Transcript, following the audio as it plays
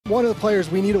One of the players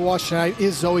we need to watch tonight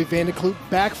is Zoe van de Kloot,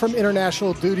 back from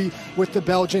international duty with the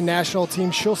Belgian national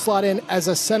team. She'll slot in as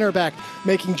a center back,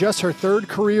 making just her third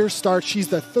career start. She's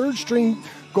the third string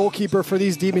goalkeeper for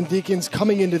these Demon Deacons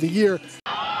coming into the year.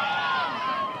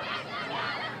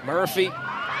 Murphy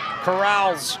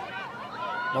corrals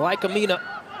Malika Mina.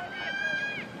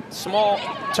 Small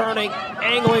turning,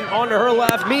 angling onto her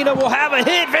left. Mina will have a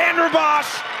hit. Van der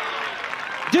Bosch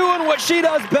doing what she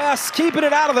does best, keeping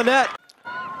it out of the net.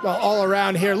 Well, all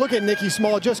around here, look at Nikki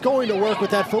Small just going to work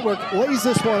with that footwork, lays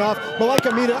this one off.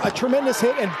 Malika Mina, a tremendous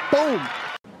hit, and boom.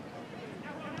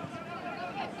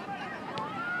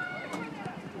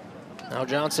 Now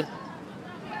Johnson,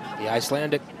 the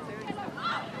Icelandic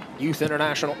youth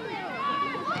international.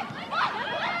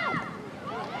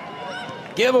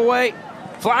 Giveaway,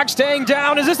 flag staying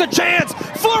down. Is this a chance?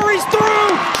 Flurry's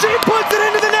through. She puts it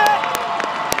into the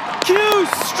net. Hughes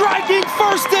striking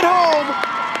first at home.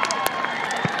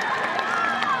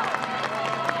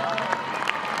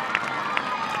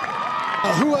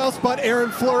 Who else but Aaron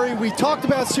Fleury? We talked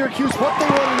about Syracuse, what they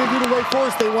wanted to do to Wake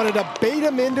Forest. They wanted to bait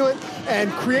them into it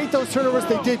and create those turnovers.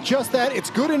 They did just that. It's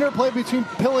good interplay between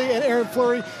Pilley and Aaron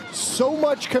Fleury. So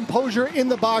much composure in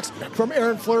the box from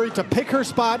Aaron Fleury to pick her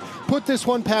spot, put this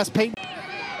one past Peyton.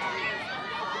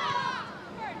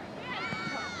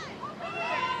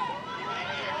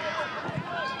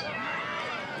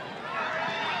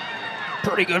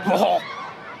 Pretty good ball.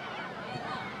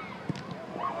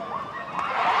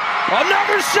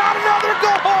 Another shot, another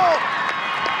goal!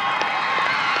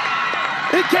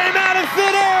 It came out of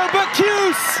thin air, but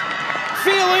Cuse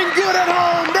feeling good at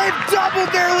home. They've doubled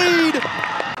their lead.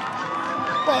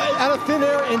 Out of thin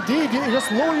air, indeed. You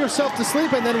just lull yourself to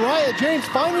sleep, and then Raya James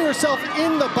finding herself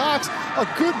in the box. A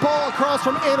good ball across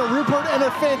from Anna Rupert, and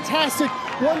a fantastic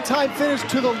one-time finish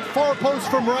to the far post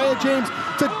from Raya James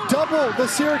to double the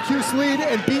Syracuse lead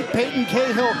and beat Peyton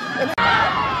Cahill.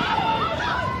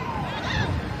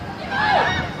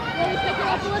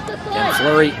 And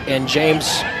Fleury and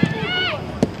James.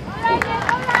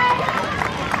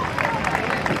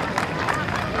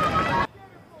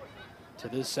 To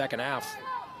this second half.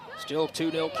 Still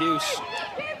 2-0 Cuse.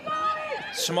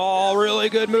 Small, really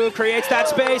good move, creates that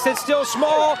space. It's still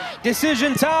Small.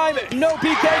 Decision time, no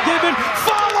PK given.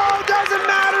 Follow, doesn't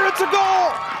matter, it's a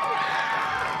goal.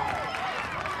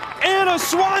 Anna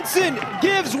Swanson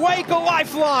gives Wake a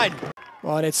lifeline.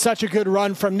 Well, and it's such a good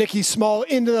run from Nikki Small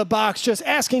into the box, just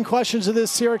asking questions of this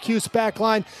Syracuse back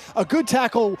line. A good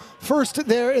tackle first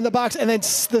there in the box, and then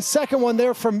the second one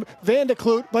there from Van de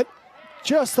Kloot, but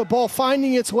just the ball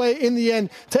finding its way in the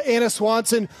end to Anna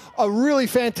Swanson. A really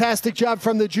fantastic job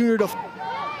from the junior to...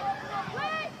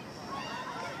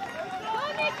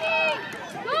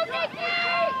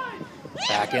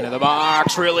 Back into the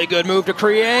box, really good move to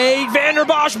create. Van der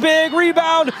Bosch, big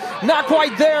rebound, not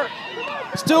quite there.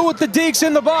 Still with the Deeks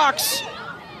in the box.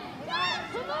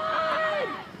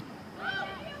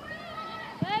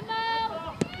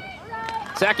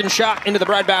 Second shot into the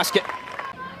breadbasket.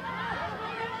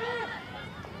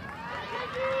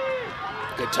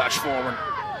 Good touch forward.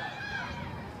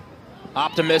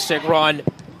 Optimistic run.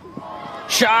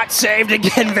 Shot saved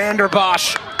again, Van der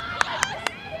Bosch.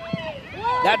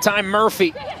 That time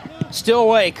Murphy, still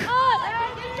Wake,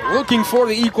 looking for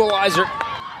the equalizer.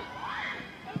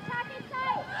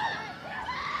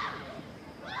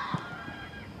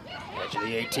 Edge of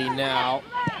the 18 now.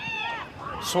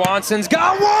 Swanson's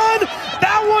got one!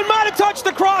 That one might have touched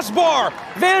the crossbar.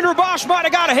 Van der Bosch might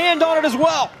have got a hand on it as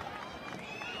well.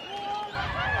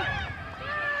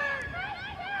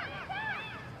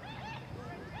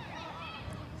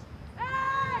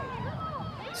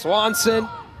 Swanson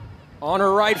on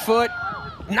her right foot.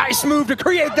 Nice move to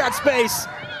create that space.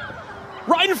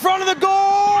 Right in front of the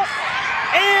goal.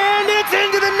 And it's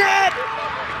into the net.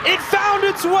 It found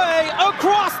its way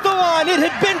across the line. It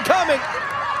had been coming.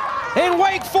 And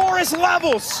Wake Forest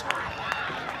levels.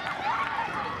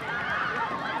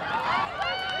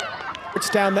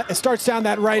 It starts down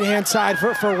that right-hand side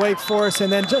for Wake Forest,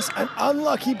 and then just an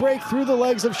unlucky break through the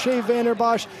legs of Shea Van der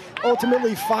Bosch,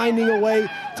 ultimately finding a way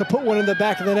to put one in the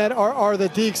back of the net are the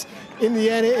Deeks. In the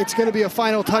end, it's going to be a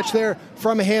final touch there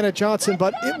from Hannah Johnson,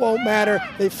 but it won't matter.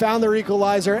 They found their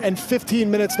equalizer, and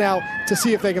 15 minutes now to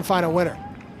see if they can find a winner.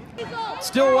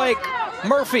 Still Wake.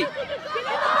 Murphy.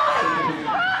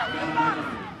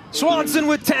 Swanson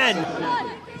with 10.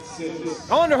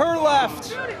 On to her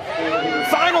left.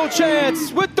 Final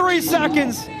chance with 3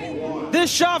 seconds.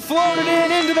 This shot floated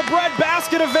into the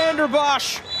breadbasket of Van der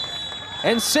Bosch.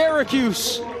 And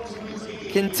Syracuse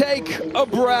can take a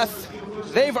breath.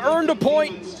 They've earned a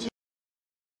point.